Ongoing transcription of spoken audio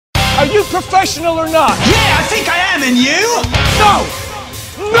Are you professional or not? Yeah, I think I am, and you? No!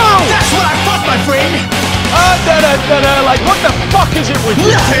 No! That's what I thought, my friend! Like, what the fuck is it with you?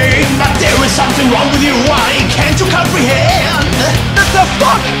 Nothing, but there is something wrong with you. Why can't you comprehend? What the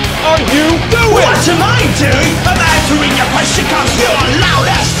fuck are you doing? What am I doing? I'm answering your question cause you're loud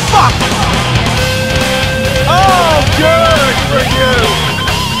as fuck! Oh, good for you!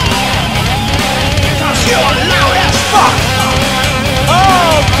 Cause you're loud as fuck!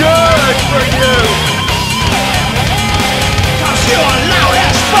 Oh, good for you! Cause you're loud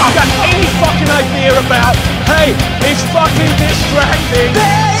as fuck! Got any fucking idea about, hey, it's fucking distracting.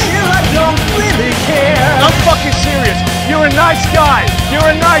 Babe, I don't really care. I'm fucking serious. You're a nice guy. You're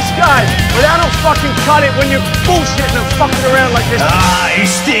a nice guy. But I don't fucking cut it when you're bullshitting and fucking around like this. I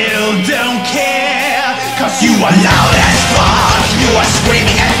still don't care. Cause you are loud as fuck. You are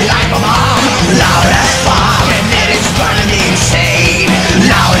screaming at me like my mom. Loud as fuck. And it is driving me insane.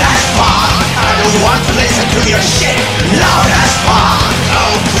 Loud as fuck. I don't want to listen to your shit. Loud as fuck.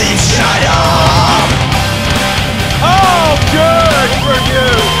 Oh, please shut up. Oh, good for you.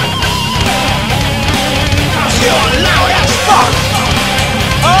 Cause you're loud as fuck.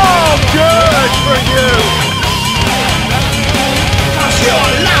 Oh, good for you. Cause you're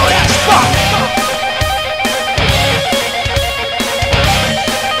loud as fuck.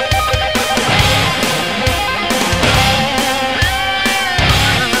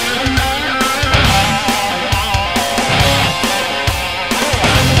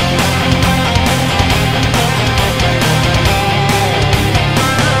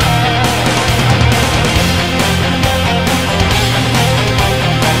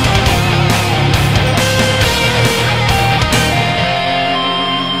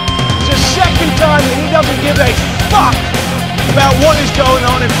 Doesn't give a fuck about what is going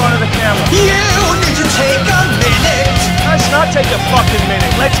on in front of the camera. You need to take a minute. Let's not take a fucking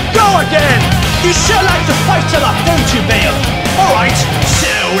minute. Let's go again. You sure like to fight a lot, don't you, Bale? Alright, so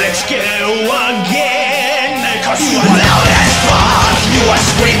let's go again. Cause you are loud as fuck. You are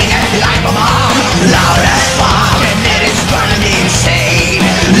screaming at me like my mom. Loud as fuck. And it is driving me insane.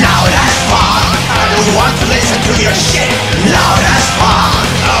 Loud as fuck. I don't want to listen to your shit. Loud as fuck.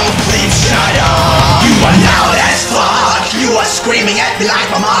 Oh, please shut up. You are loud as fuck. You are screaming at me like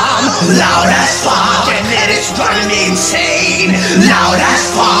my mom. Loud as fuck. And it is driving me insane. Loud as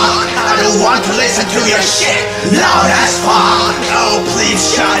fuck. I don't want to listen to your shit. Loud as fuck. Oh, please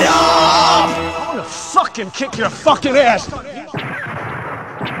shut up. I'm gonna fucking kick your fucking ass.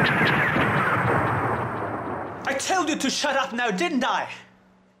 I told you to shut up now, didn't I?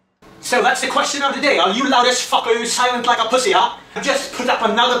 So that's the question of the day. Are you loud as fuck or are you silent like a pussy, huh? I've just put up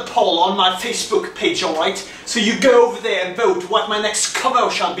another poll on my Facebook page, alright? So you go over there and vote what my next cover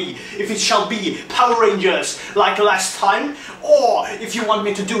shall be. If it shall be Power Rangers, like last time, or if you want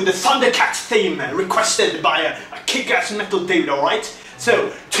me to do the Thundercats theme requested by a kick-ass metal dude, alright?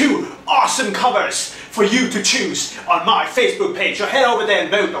 So, 2 awesome covers for you to choose on my Facebook page. So head over there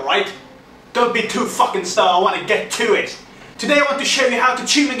and vote, alright? Don't be too fucking slow, I want to get to it. Today I want to show you how to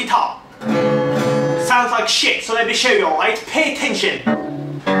tune a guitar. Sounds like shit, so let me show you, alright? Pay attention.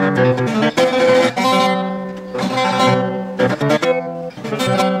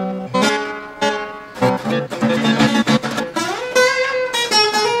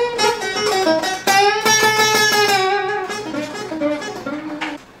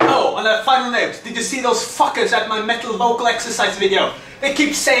 Oh, on a final note, did you see those fuckers at my metal vocal exercise video? They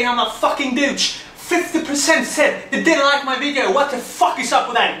keep saying I'm a fucking douche. 50% said they didn't like my video. What the fuck is up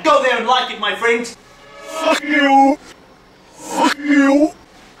with that? Go there and like it, my friends. Fuck you. Fuck you.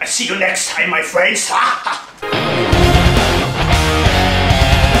 I see you next time, my friends.